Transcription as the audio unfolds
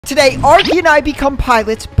Today, Arkey and I become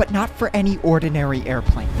pilots, but not for any ordinary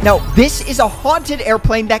airplane. No, this is a haunted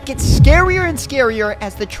airplane that gets scarier and scarier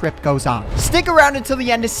as the trip goes on. Stick around until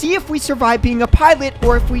the end to see if we survive being a pilot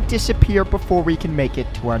or if we disappear before we can make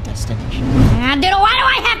it to our destination. Doodle, why do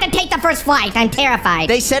I have to take the first flight? I'm terrified.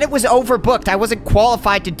 They said it was overbooked. I wasn't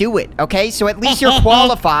qualified to do it, okay? So at least you're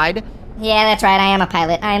qualified. Yeah, that's right. I am a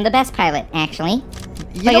pilot. I am the best pilot, actually.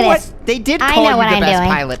 You know what? They did call you the best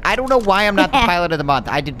pilot. I don't know why I'm not the pilot of the month.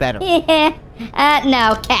 I did better. Yeah.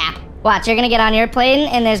 No, Cap. Watch, you're gonna get on your plane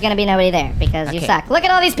and there's gonna be nobody there because you suck. Look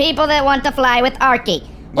at all these people that want to fly with Arkey.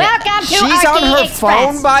 Welcome to Arkey She's on her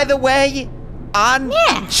Express. phone, by the way.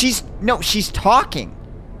 Yeah. She's talking.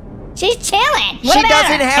 She's chilling. She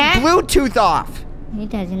doesn't have Bluetooth off. She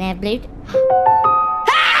doesn't have Bluetooth.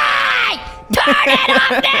 Hey! Turn it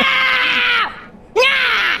off now!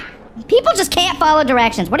 Nah! People just can't follow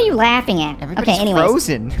directions. What are you laughing at? Everybody's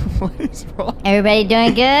frozen. What is wrong? Everybody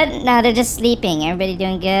doing good? No, they're just sleeping. Everybody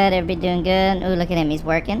doing good? Everybody doing good? Ooh, look at him. He's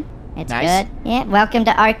working. It's nice. Good. Yeah, welcome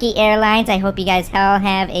to Arkey Airlines. I hope you guys all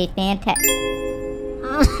have a fantastic...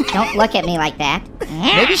 Don't look at me like that.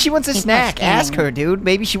 Maybe she wants a snack. Ask her, dude.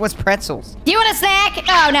 Maybe she wants pretzels. Do you want a snack?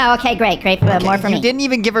 Oh, no. Okay, great. Great. Okay, more for me. You didn't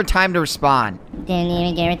even give her time to respond. Didn't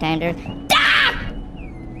even give her time to... Ah!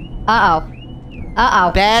 Uh-oh.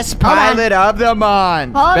 Uh-oh. Best pilot of the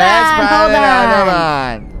month. Hold Best on, pilot hold of the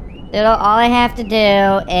month. Doodle, all I have to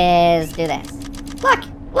do is do this. Look!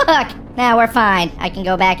 Look! Now we're fine. I can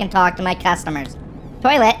go back and talk to my customers.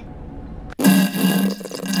 Toilet.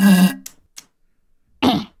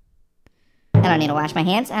 I don't need to wash my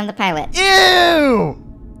hands. I'm the pilot. Ew!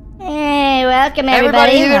 Hey, welcome everybody.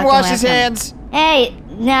 Everybody, he didn't wash his hands. Hey,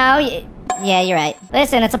 no. Yeah, you're right.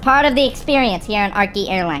 Listen, it's a part of the experience here on Arkey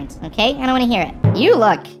Airlines, okay? I don't want to hear it. You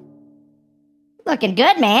looking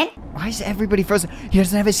good, man. Why is everybody frozen? He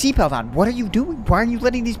doesn't have his seatbelt on. What are you doing? Why are you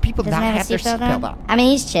letting these people not have their seatbelt on? I mean,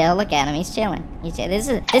 he's chill. Look at him. He's chilling. This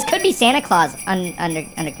could be Santa Claus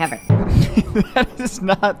undercover. That is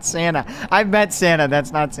not Santa. I've met Santa.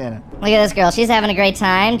 That's not Santa. Look at this girl. She's having a great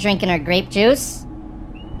time drinking her grape juice.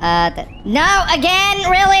 No, again?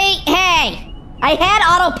 Really? Hey! I had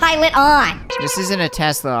autopilot on. This isn't a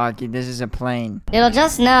Tesla, Arkey. This is a plane. It'll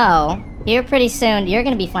just know here pretty soon you're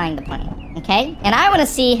going to be flying the plane, okay? And I want to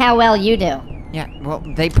see how well you do. Yeah, well,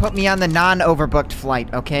 they put me on the non-overbooked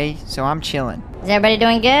flight, okay? So I'm chilling. Is everybody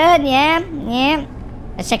doing good? Yeah? Yeah?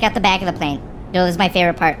 Let's check out the back of the plane. Dude, this is my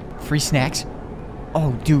favorite part. Free snacks?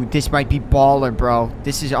 Oh, dude, this might be baller, bro.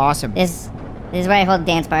 This is awesome. This is where I hold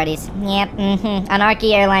dance parties. Yep, On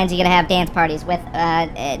Arkey Airlines, you're gonna have dance parties with,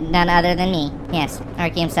 none other than me. Yes,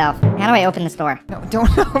 Arkey himself. How do I open this door? No, don't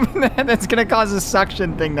open that. That's gonna cause a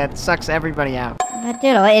suction thing that sucks everybody out. But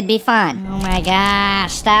Doodle, it'd be fun. Oh my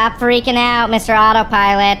gosh, stop freaking out, Mr.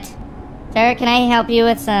 Autopilot. Sir, can I help you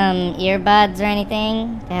with some earbuds or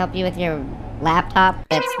anything? To help you with your laptop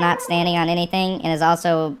that's not standing on anything and is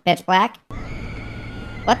also pitch black?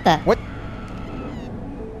 What the? What?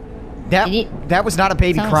 That was not a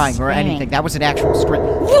baby crying or anything. That was an actual scream.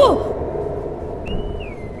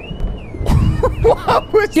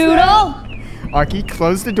 What was Doodle? that? Arkey,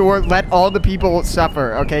 close the door. Let all the people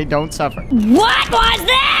suffer, okay? Don't suffer. What was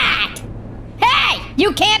that? Hey!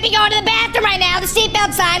 You can't be going to the bathroom right now. The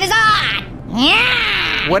seatbelt sign is on.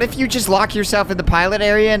 Yeah! What if you just lock yourself in the pilot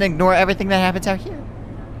area and ignore everything that happens out here?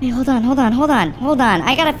 Hey, hold on.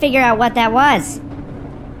 I gotta figure out what that was.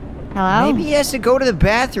 Hello? Maybe he has to go to the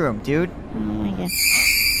bathroom, dude. Oh my god.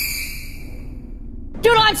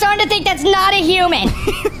 Doodle, I'm starting to think that's not a human.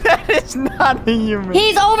 That is not a human.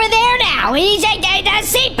 He's over there now. The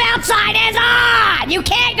seatbelt sign is on. You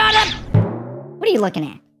can't go to the... What are you looking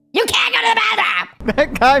at? You can't go to the bathroom.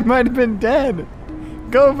 That guy might have been dead.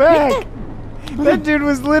 Go back. That dude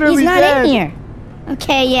was literally dead. He's not in here.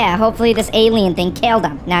 Okay, yeah, hopefully this alien thing killed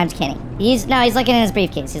him. No, I'm just kidding. He's looking in his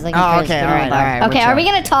briefcase. He's looking for his all right. Okay, are we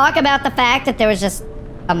gonna talk about the fact that there was just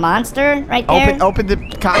a monster right there? Open the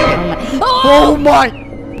cockpit. Oh my!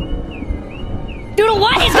 Doodle,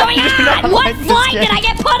 what is going on? What flight did I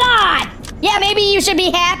get put on? Yeah, maybe you should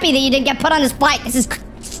be happy that you didn't get put on this flight. This is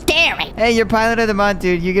scary. Hey, you're pilot of the month,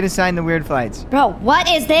 dude. You get assigned the weird flights. Bro, what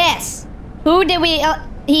is this? Who did we...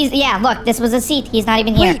 yeah, look, this was a seat. He's not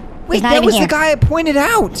even here. Wait, that was the guy I pointed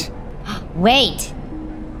out. Wait.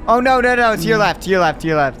 Oh, no, it's your left, to your left.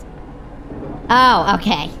 Oh,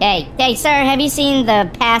 okay. Hey, sir, have you seen the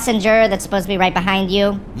passenger that's supposed to be right behind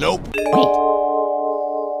you? Nope. Wait.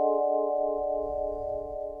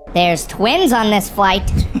 There's twins on this flight.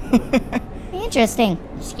 Interesting.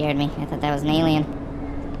 You scared me. I thought that was an alien.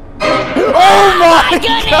 Oh my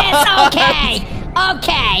goodness! Okay.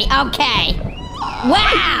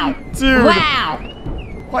 Wow! Dude. Wow!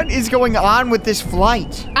 What is going on with this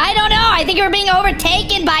flight? I don't know. I think we're being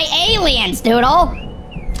overtaken by aliens, Doodle.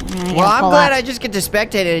 Well, I'm glad I just get to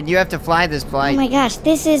spectate it and you have to fly this flight. Oh my gosh,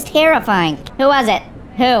 this is terrifying. Who was it?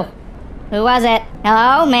 Who? Who was it?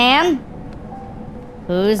 Hello, ma'am?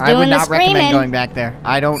 Who's doing the screaming? I would not recommend going back there.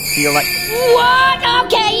 I don't feel like... What?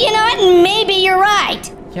 Okay, you know what? Maybe you're right.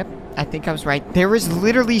 Yep, I think I was right. There is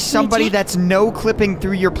literally somebody that's no-clipping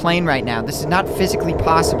through your plane right now. This is not physically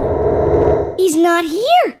possible. He's not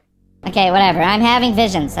here. Okay, whatever. I'm having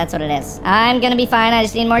visions. That's what it is. I'm gonna be fine. I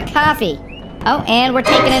just need more coffee. Oh, and we're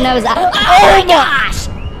taking a nose up. Oh my gosh!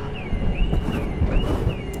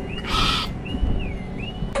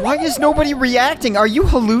 Why is nobody reacting? Are you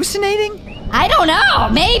hallucinating? I don't know.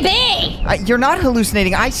 Maybe. You're not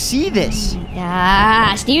hallucinating. I see this.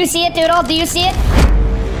 Gosh, do you see it, Doodle? Do you see it?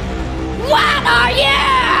 What are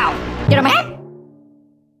you? Doodle Man?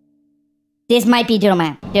 This might be Doodle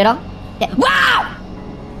Man. Doodle? Wow!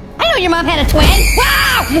 I know your mom had a twin.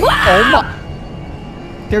 Wow! Wow! Oh my.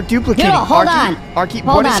 They're duplicating. Doodle, hold on. Arkey,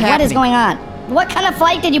 hold what is on. happening? What is going on? What kind of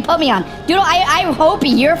flight did you put me on? Doodle, I hope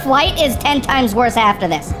your flight is 10 times worse after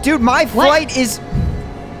this. Dude, my flight is...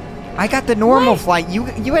 I got the normal flight. You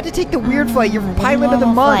had to take the weird flight. You're pilot of the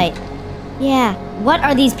month. Yeah. What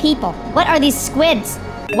are these people? What are these squids?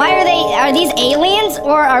 Why are they... Are these aliens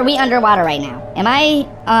or are we underwater right now? Am I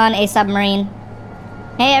on a submarine?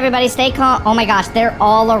 Hey, everybody, stay calm. Oh my gosh, they're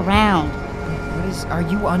all around. What is... Are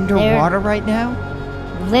you underwater right now?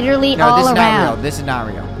 Literally no, all this is around. Not real. This is not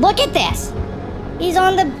real. Look at this. He's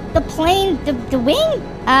on the plane, the wing.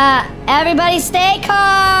 Everybody stay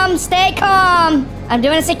calm, stay calm. I'm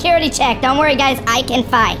doing a security check. Don't worry, guys, I can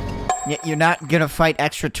fight. You're not gonna fight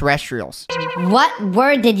extraterrestrials. What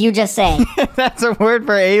word did you just say? That's a word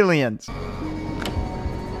for aliens.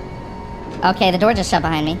 Okay, the door just shut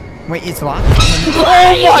behind me. Wait, it's locked? What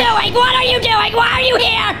are you doing? What are you doing? Why are you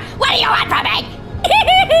here? What do you want from me?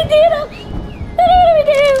 What do we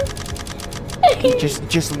do?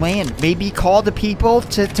 just land. Maybe call the people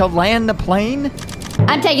to land the plane?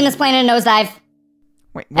 I'm taking this plane in a nosedive.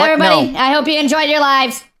 Wait, what? Everybody, no. I hope you enjoyed your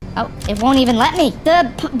lives. Oh, it won't even let me.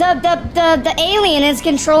 The alien is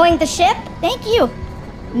controlling the ship? Thank you.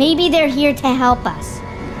 Maybe they're here to help us.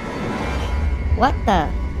 What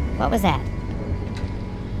was that?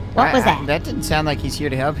 What was that? That didn't sound like he's here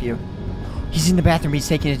to help you. He's in the bathroom. He's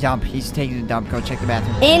taking a dump. He's taking a dump. Go check the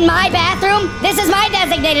bathroom. In my bathroom? This is my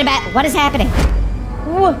designated bath. What is happening?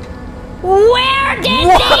 Where did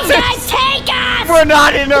these guys take us? We're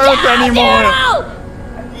not in Earth anymore. Doodle!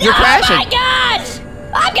 You're crashing. Oh my gosh!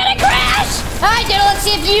 I'm gonna crash! Alright, Doodle, let's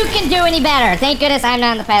see if you can do any better. Thank goodness I'm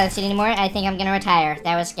not in the pilot seat anymore. I think I'm gonna retire.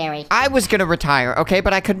 That was scary. I was gonna retire, okay?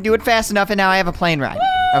 But I couldn't do it fast enough, and now I have a plane ride.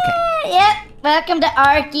 Okay. Yep. Welcome to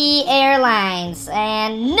Arkey Airlines.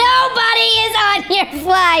 And nobody is on your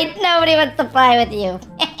flight. Nobody wants to fly with you.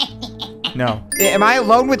 No. Am I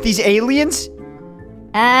alone with these aliens?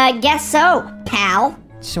 Guess so, pal.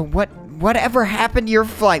 So whatever happened to your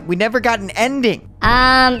flight? We never got an ending.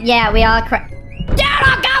 Yeah, we all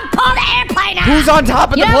Doodle, go pull the airplane out! Who's on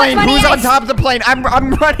top of the plane? Who's on is? top of the plane?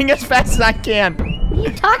 I'm running as fast as I can. What are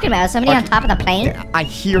you talking about? Somebody on top of the plane? I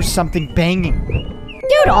hear something banging.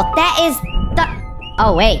 Doodle, that is the...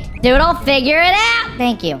 Oh, wait. Doodle, figure it out!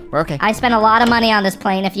 Thank you. Okay. I spent a lot of money on this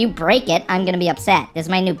plane. If you break it, I'm gonna be upset. This is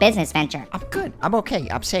my new business venture. I'm good. I'm okay.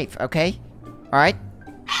 I'm safe, okay? All right?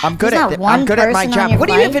 I'm good There's at not I'm good at my one person on job. your What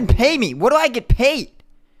do you flight? even pay me? What do I get paid?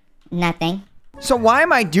 Nothing. So why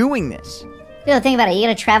am I doing this? Doodle, think about it. You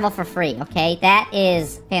gotta travel for free, okay? That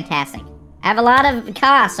is fantastic. I have a lot of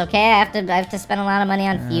costs, okay? I have to spend a lot of money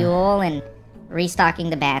on fuel and restocking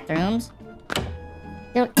the bathrooms.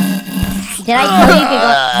 Dude, did I tell you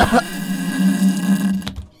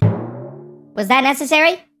could go... Was that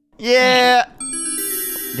necessary? Yeah.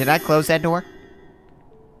 Did I close that door?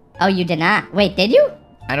 Oh, you did not. Wait, did you?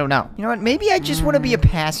 I don't know. You know what? Maybe I just want to be a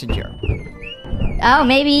passenger. Oh,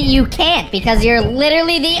 maybe you can't because you're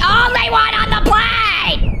literally the only one on the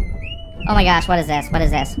plane! Oh my gosh, what is this? What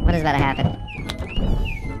is this? What is about to happen?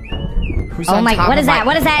 Who's Oh on my, top what of is that?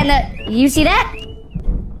 What is that in the... You see that?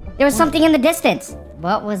 There was something in the distance.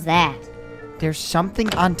 What was that? There's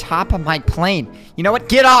something on top of my plane. You know what?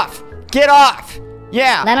 Get off! Get off!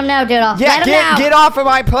 Yeah. Let him know, Doodle. Yeah, Let him know. get off of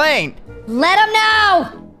my plane! Let him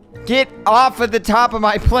know! Get off of the top of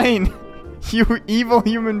my plane! You evil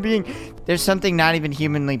human being. There's something not even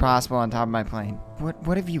humanly possible on top of my plane.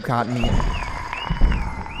 What have you gotten me?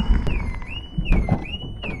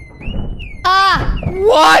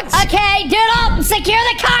 What? Okay, Doodle, secure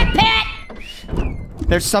the cockpit!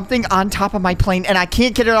 There's something on top of my plane and I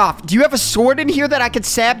can't get it off. Do you have a sword in here that I could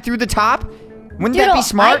stab through the top? Wouldn't Doodle, that be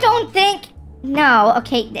smart? I don't think No,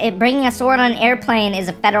 okay, bringing a sword on an airplane is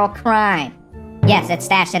a federal crime. Yes, it's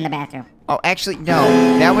stashed in the bathroom. Oh, actually, no.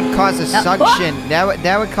 That would cause a suction.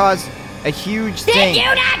 That would cause a huge thing. Did you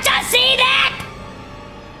not just see that?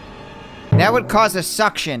 That would cause a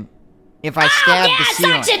suction if I stabbed the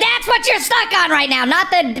ceiling. Suction! That's what you're stuck on right now, not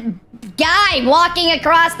the guy walking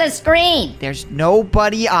across the screen. There's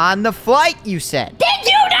nobody on the flight, you said. Did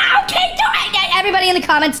you not? Okay, everybody in the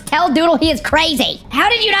comments, tell Doodle he is crazy. How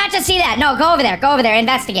did you not just see that? No, go over there,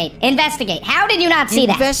 investigate. How did you not see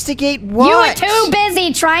that? Investigate what? You were too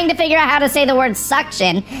busy trying to figure out how to say the word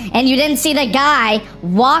suction, and you didn't see the guy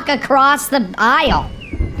walk across the aisle.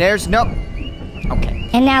 There's no... Okay.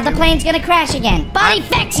 And now the plane's gonna crash again. Buddy,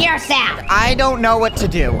 fix yourself! I don't know what to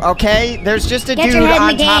do, okay? There's just a dude your head in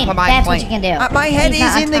on the top game. of my That's plane. what you can do. My head He's not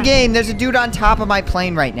is on in the top. game. There's a dude on top of my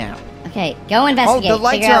plane right now. Okay, go investigate. Oh, the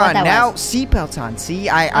lights Figure out are what on. that Now, was. seatbelts on. See,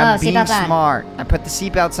 I'm being seatbelts on. smart. I put the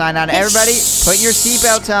seatbelt sign on. Everybody, put your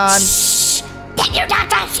seatbelts on. Did you not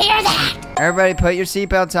just hear that? Everybody, put your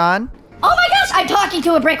seatbelts on. Oh my gosh, I'm talking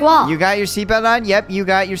to a brick wall. You got your seatbelt on? Yep, you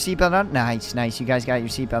got your seatbelt on. Nice. You guys got your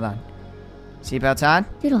seatbelt on. Seatbelts on?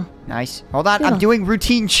 Doodle. Nice. Hold on, Doodle. I'm doing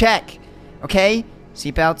routine check. Okay?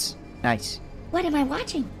 Seatbelts. Nice. What am I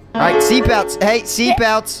watching? All right, seatbelts. Hey,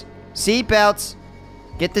 seatbelts. Seatbelts.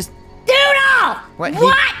 Get this. Doodle! What?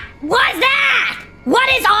 What was that? What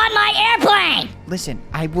is on my airplane? Listen,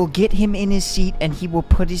 I will get him in his seat and he will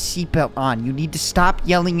put his seatbelt on. You need to stop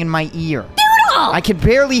yelling in my ear. Doodle! I can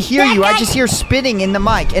barely hear That you. I guy- just hear spitting in the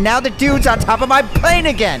mic. And now the dude's on top of my plane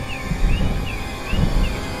again.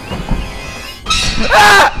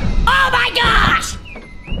 Ah! Oh my gosh!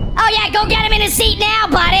 Oh yeah, go get him in his seat now,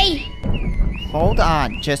 buddy! Hold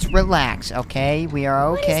on. Just relax, okay? We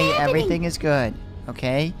are What is okay. happening? Everything is good.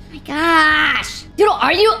 Okay? Oh my gosh! Doodle,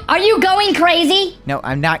 are you going crazy? No,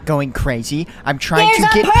 I'm not going crazy. I'm trying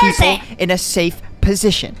There's to a get person! people in a safe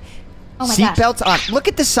position. Oh my gosh. Seatbelts on. Look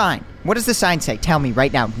at the sign. What does the sign say? Tell me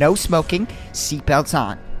right now. No smoking. Seatbelts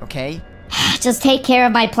on. Okay? Just take care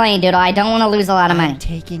of my plane, Doodle. I don't want to lose a lot of money. I'm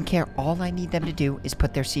taking care. All I need them to do is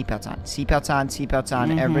put their seatbelts on. Seatbelts on. Seatbelts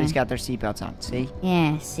on. Everybody's got their seatbelts on. See?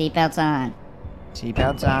 Yeah, seatbelts on.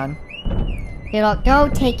 Seatbelts on. Doodle, go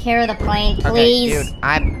take care of the plane, please. Okay,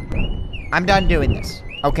 dude. I'm done doing this.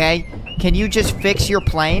 Okay? Can you just fix your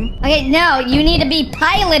plane? Okay, no, you need to be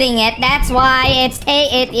piloting it. That's why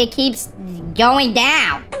it keeps going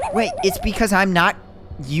down. Wait, it's because I'm not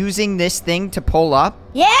using this thing to pull up?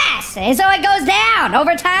 Yes, and so it goes down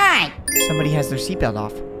over time. Somebody has their seatbelt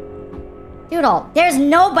off. Doodle, there's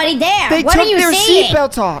nobody there. They what took are you their seeing?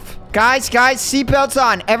 seatbelts off. Guys, seatbelts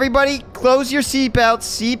on. Everybody, close your seatbelts.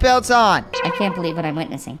 Seatbelts on. I can't believe what I'm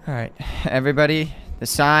witnessing. All right, everybody. The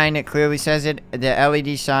sign, it clearly says it. The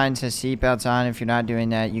LED sign says seatbelts on. If you're not doing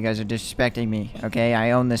that, you guys are disrespecting me. Okay,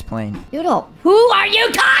 I own this plane. Doodle, who are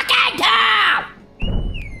you talking to?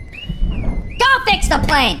 Go fix the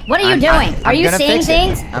plane. What are you doing? Are you gonna seeing fix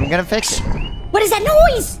it. things? I'm gonna fix it. What is that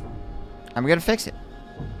noise? I'm gonna fix it.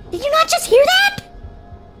 Did you not just hear that?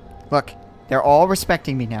 Look, they're all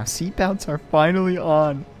respecting me now. Seatbelts are finally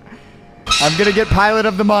on. I'm gonna get pilot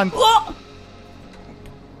of the month. Whoa.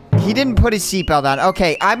 He didn't put his seatbelt on.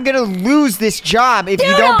 Okay, I'm gonna lose this job if you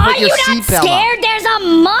Doodle, don't put are your you not seatbelt on. scared? There's a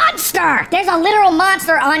monster. There's a literal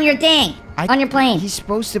monster on your thing. On your plane. He's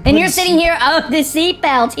supposed to put And you're his sitting here, oh, the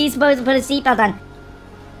seatbelt. He's supposed to put his seatbelt on.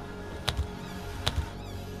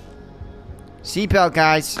 Seatbelt,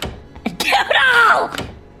 guys. Doodle!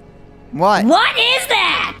 What? What is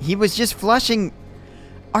that? He was just flushing.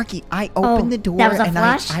 Arkey, I opened the door that was a and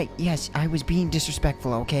flush? yes, I was being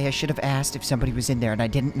disrespectful, okay? I should have asked if somebody was in there and I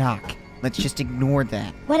didn't knock. Let's just ignore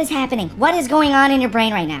that. What is happening? What is going on in your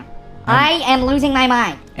brain right now? I am losing my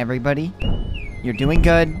mind. Everybody, you're doing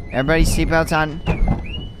good. Everybody's seatbelts on.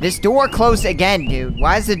 This door closed again, dude.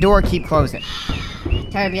 Why does the door keep closing?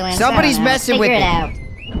 Turbulence. Somebody's I don't know. messing with Figure it me. out.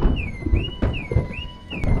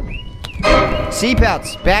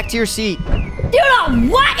 Seatbelts, back to your seat. Doodle,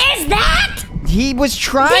 what is that? He was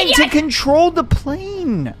trying to control the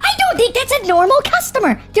plane. I don't think that's a normal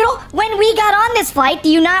customer. Doodle, when we got on this flight, do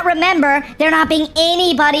you not remember there not being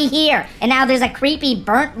anybody here? And now there's a creepy,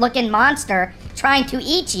 burnt-looking monster trying to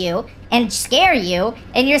eat you and scare you,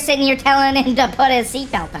 and you're sitting here telling him to put his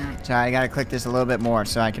seatbelt on. So I gotta click this a little bit more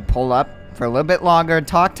so I can pull up for a little bit longer and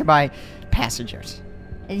talk to my passengers.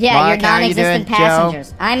 Yeah, Mark, your how you non-existent doing? Joe?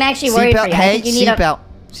 passengers. I'm actually worried for you. I Hey, think you need seatbelt.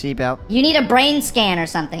 Seatbelt. You need a brain scan or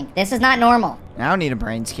something. This is not normal. I don't need a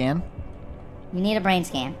brain scan. You need a brain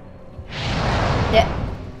scan.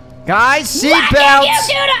 Guys, What did you seatbelts!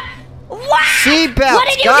 do to... What? Seatbelts, What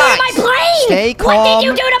did you guys! do to my plane? Stay calm. What did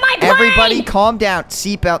you do to my plane? Everybody calm down.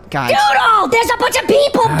 Seatbelt, guys. Doodle, there's a bunch of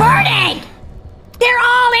people burning! They're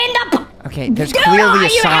all in the... Okay, there's Doodle, clearly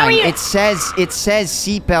a how are sign. you- It says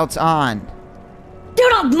seatbelts on.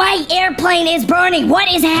 Doodle, my airplane is burning. What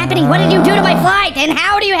is happening? What did you do to my flight? And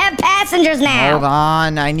how do you have passengers now? Hold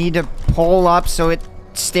on, I need to pull up so it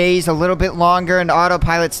stays a little bit longer and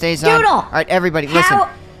autopilot stays on. Doodle! All right, everybody, listen.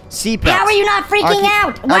 Seatbelts. How are you not freaking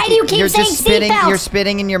out? Why do you keep saying seatbelts? You're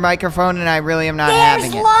spitting in your microphone, and I really am not There's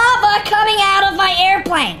having it. lava coming out of my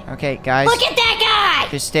airplane. Okay, guys. Look at that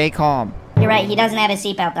guy. Just stay calm. You're right, he doesn't have his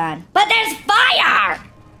seatbelt on. But there's fire!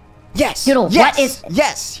 Yes. Doodle, yes, what is...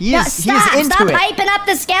 Yes, he No, is. He is stop into it. hyping up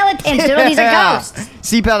the skeletons, Doodle. These are ghosts.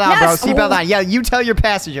 Seatbelt on, No, bro. Seatbelt on. Yeah, you tell your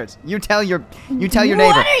passengers. You tell your neighbor.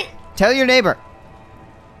 What are you... Tell your neighbor.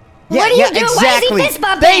 What are you doing? Exactly. Why is he fist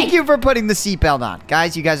bumping? Thank you for putting the seatbelt on.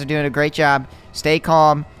 Guys, you guys are doing a great job. Stay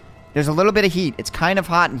calm. There's a little bit of heat. It's kind of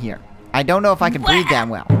hot in here. I don't know if I can breathe that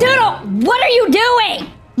well. Doodle, what are you doing?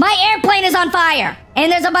 My airplane is on fire, and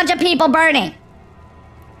there's a bunch of people burning.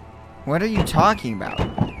 What are you talking about?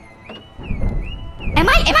 Am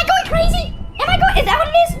I going crazy? Is that what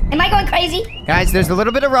it is? Am I going crazy? Guys, there's a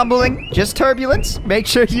little bit of rumbling. Just turbulence. Make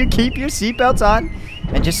sure you keep your seatbelts on.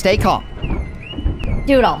 And just stay calm.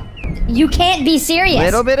 Doodle, you can't be serious.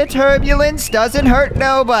 Little bit of turbulence doesn't hurt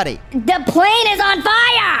nobody. The plane is on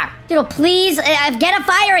fire! Doodle, please get a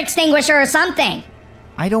fire extinguisher or something.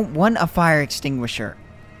 I don't want a fire extinguisher.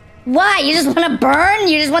 Why? You just want to burn?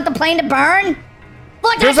 You just want the plane to burn?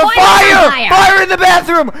 Look, There's that a toilet's on fire! Fire in the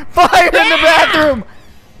bathroom! Fire in the bathroom!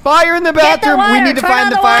 Fire in the Get the bathroom! water, We need to turn find on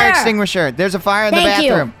the the fire water. extinguisher. There's a fire in the Thank you.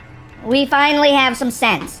 bathroom. We finally have some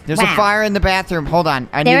sense. There's Wow. a fire in the bathroom. Hold on.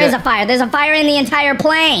 There is a fire. There's a fire in the entire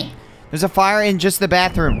plane. There's a fire in just the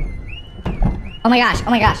bathroom. Oh my gosh.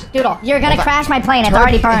 Doodle, you're gonna Hold on. crash my plane. It's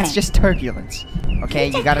already burning. It's just turbulence. Okay,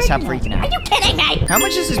 you gotta stop freaking Are out. you kidding me? How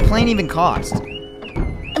much does this plane even cost?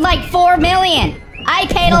 Like 4 million. I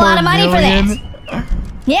paid a lot of money for this.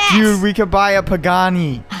 Yes. Dude, we could buy a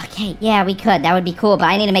Pagani. Okay, yeah, we could. That would be cool, but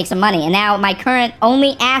I need to make some money. And now my current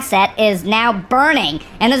only asset is now burning.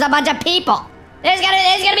 And there's a bunch of people. There's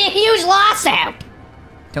gonna be a huge lawsuit.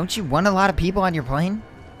 Don't you want a lot of people on your plane?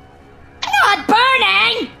 Not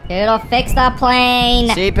burning! Doodle, fix the plane.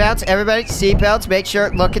 Seatbelts, everybody, seatbelts. Make sure,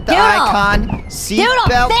 look at the Doodle. icon. Doodle,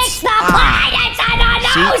 Seatbelts fix the plane! It's in a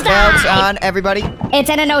Seatbelts nosedive! on, everybody. It's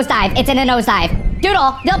in a nosedive.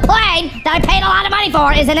 Doodle, the plane that I paid a lot of money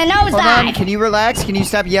for is in a Hold on, nosedive. can you relax? Can you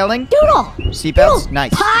stop yelling? Doodle! Seatbelts? Doodle,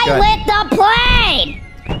 Nice. pilot the plane!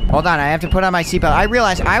 Hold on, I have to put on my seatbelt. I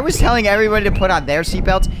realized I was telling everybody to put on their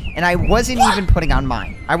seatbelts, and I wasn't even putting on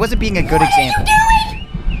mine. I wasn't being a good example. What are you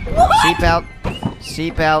doing? What?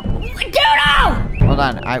 Seatbelt. Doodle! Hold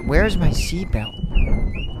on, where's my seatbelt?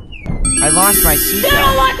 I lost my Doodle,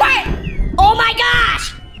 seatbelt. look where! Oh my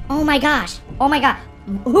gosh! Oh my gosh! Oh my god!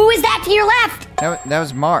 Who is that to your left? That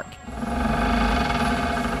was Mark.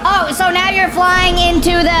 Oh, so now you're flying into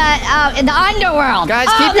the underworld. Guys,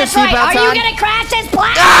 oh, keep your that's right. seatbelts Are you on. gonna crash this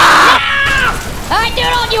plane? Ah! No! All right,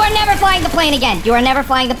 Doodle, you are never flying the plane again. You are never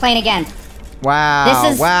flying the plane again.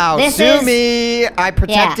 Wow, This sue is- me. I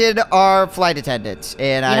protected our flight attendants,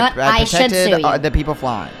 and You know what? I I should protected sue you. the people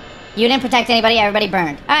flying. You didn't protect anybody. Everybody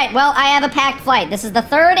burned. All right, well, I have a packed flight. This is the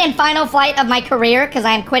third and final flight of my career because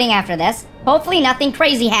I'm quitting after this. Hopefully nothing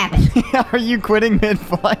crazy happens. Are you quitting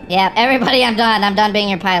mid-flight? Yeah, everybody, I'm done. I'm done being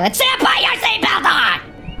your pilot. Sam, put your seatbelt on!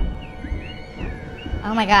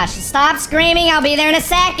 Oh my gosh, stop screaming. I'll be there in a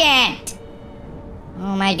second.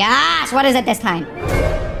 Oh my gosh, what is it this time?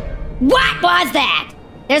 What was that?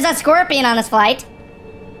 There's a scorpion on this flight.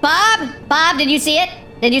 Bob, did you see it?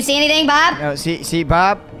 Did you see anything, Bob? No, see,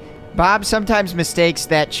 Bob sometimes mistakes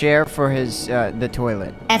that chair for his the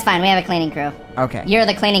toilet. That's fine, we have a cleaning crew. Okay. You're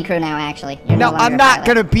the cleaning crew now, actually. You're No, no longer I'm a not pilot.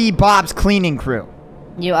 gonna be Bob's cleaning crew.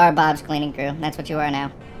 You are Bob's cleaning crew. That's what you are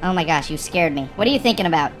now. Oh my gosh, you scared me. What are you thinking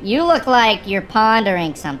about? You look like you're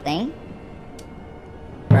pondering something.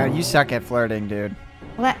 Wow, you suck at flirting, dude.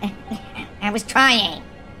 What? I was trying.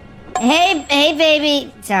 Hey,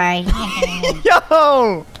 baby. Sorry.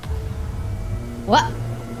 Yo!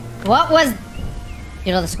 What was...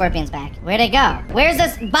 Doodle, the scorpion's back. Where'd it go? Where's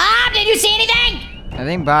this... Bob, did you see anything? I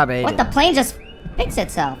think Bob ate What, it. the plane just fixed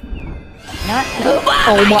itself. You know what?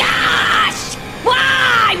 Oh my gosh!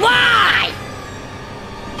 Why?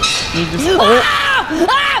 You just... Oh! Oh.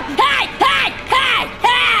 Oh!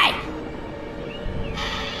 Hey!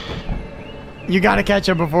 You gotta catch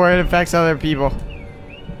him before it affects other people.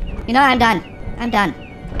 You know, I'm done.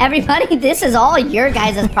 Everybody, this is all your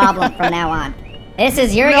guys' problem from now on. This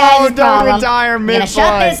is your guys' problem. don't retire I'm gonna mid-flight.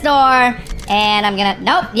 shut this door, and I'm gonna...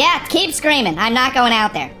 Nope, yeah, keep screaming. I'm not going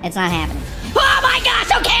out there. It's not happening. Oh my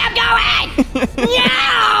gosh, okay, I'm going!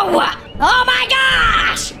 No! Oh my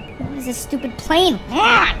gosh! does this stupid plane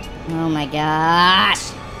want? Oh my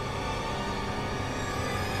gosh.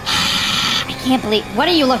 I can't believe... What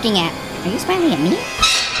are you looking at? Are you smiling at me?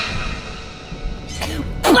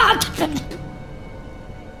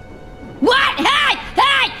 What? Hey!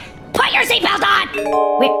 Hey! Put your seatbelt on!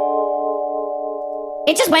 Wait.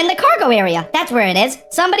 It just went in the cargo area. That's where it is.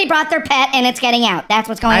 Somebody brought their pet and it's getting out. That's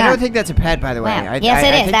what's going on. I don't think that's a pet, by the way. Wow. Yes,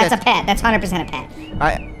 it is. That's a pet. That's 100% a pet.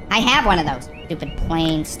 I have one of those. Stupid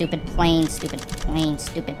plane, stupid plane, stupid plane,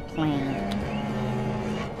 stupid plane.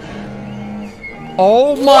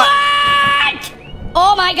 Oh my... What?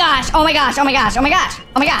 Oh my gosh, oh my gosh, oh my gosh, oh my gosh,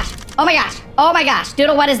 oh my gosh, oh my gosh, oh my gosh.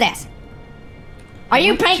 Doodle, what is this? Are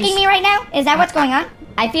you pranking me right now? Is that what's going on?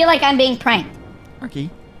 I feel like I'm being pranked. Arkey,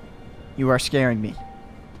 you are scaring me.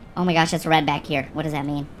 Oh my gosh, it's red back here. What does that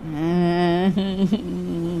mean?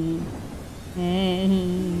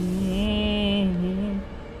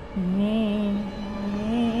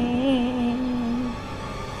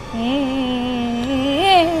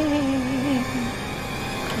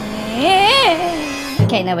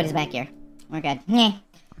 Okay, nobody's back here. We're good.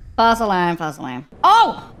 False alarm, false alarm.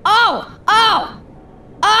 Oh! Oh! Oh!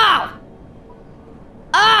 Oh!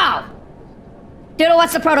 Oh! Doodle,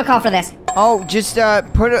 what's the protocol for this? Oh, just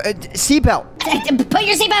put a seatbelt. Put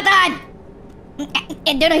your seatbelt on!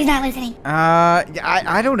 Doodle, he's not listening.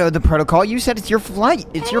 I don't know the protocol. You said it's your flight.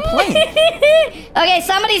 It's your plane. Okay,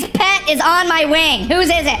 somebody's pet is on my wing. Whose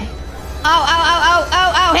is it?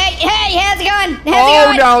 Oh, hey, how's it going?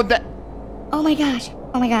 How's it going? Oh, no, Oh my gosh.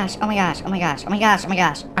 Oh my gosh. Oh my gosh. Oh my gosh. Oh my gosh. Oh my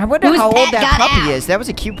gosh. I wonder how old that puppy is. That was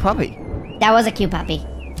a cute puppy. That was a cute puppy.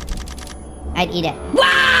 I'd eat it.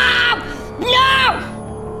 Wow!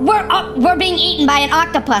 No! We're being eaten by an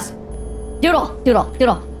octopus. Doodle.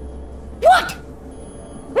 What?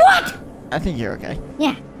 What? I think you're okay.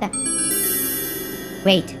 Yeah.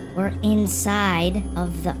 Wait, we're inside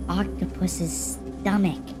of the octopus's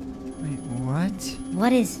stomach. Wait, what?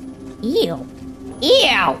 What is... Ew.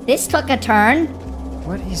 Ew! This took a turn.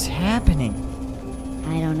 What is happening?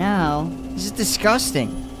 I don't know. This is disgusting.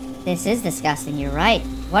 This is disgusting, you're right.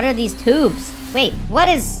 What are these tubes? Wait, what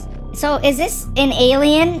is... So, is this an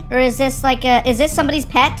alien? Or is this like a... Is this somebody's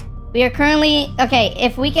pet? We are currently... Okay,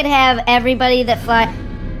 if we could have everybody that fly...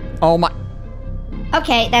 Oh my...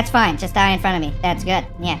 Okay, that's fine. Just die in front of me. That's good.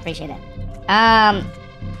 Yeah, appreciate it.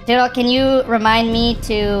 Doodle, can you remind me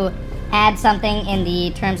to add something in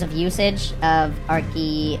the terms of usage of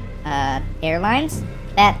Arkey Airlines?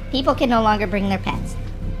 That people can no longer bring their pets.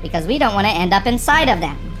 Because we don't want to end up inside of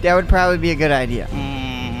them. That would probably be a good idea.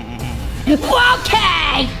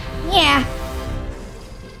 Okay! Yeah.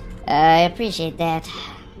 I appreciate that.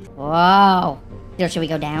 Whoa. Doodle, should we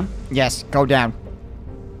go down? Yes, go down.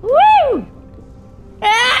 Woo!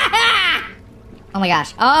 Oh my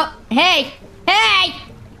gosh. Oh, hey! Hey!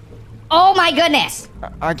 Oh my goodness!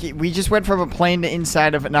 Arkey, we just went from a plane to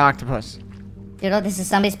inside of an octopus. Doodle, this is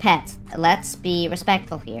somebody's pet. Let's be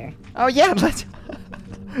respectful here. Oh yeah, let's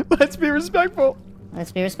be respectful.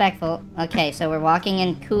 Let's be respectful. Okay, so we're walking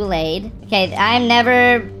in Kool-Aid. Okay, I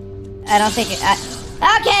don't think...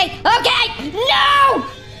 Okay! No!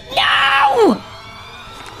 No!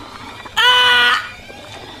 Ah!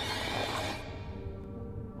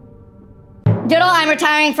 Doodle, I'm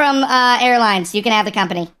retiring from airlines. You can have the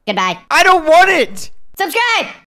company. Goodbye. I don't want it! Subscribe!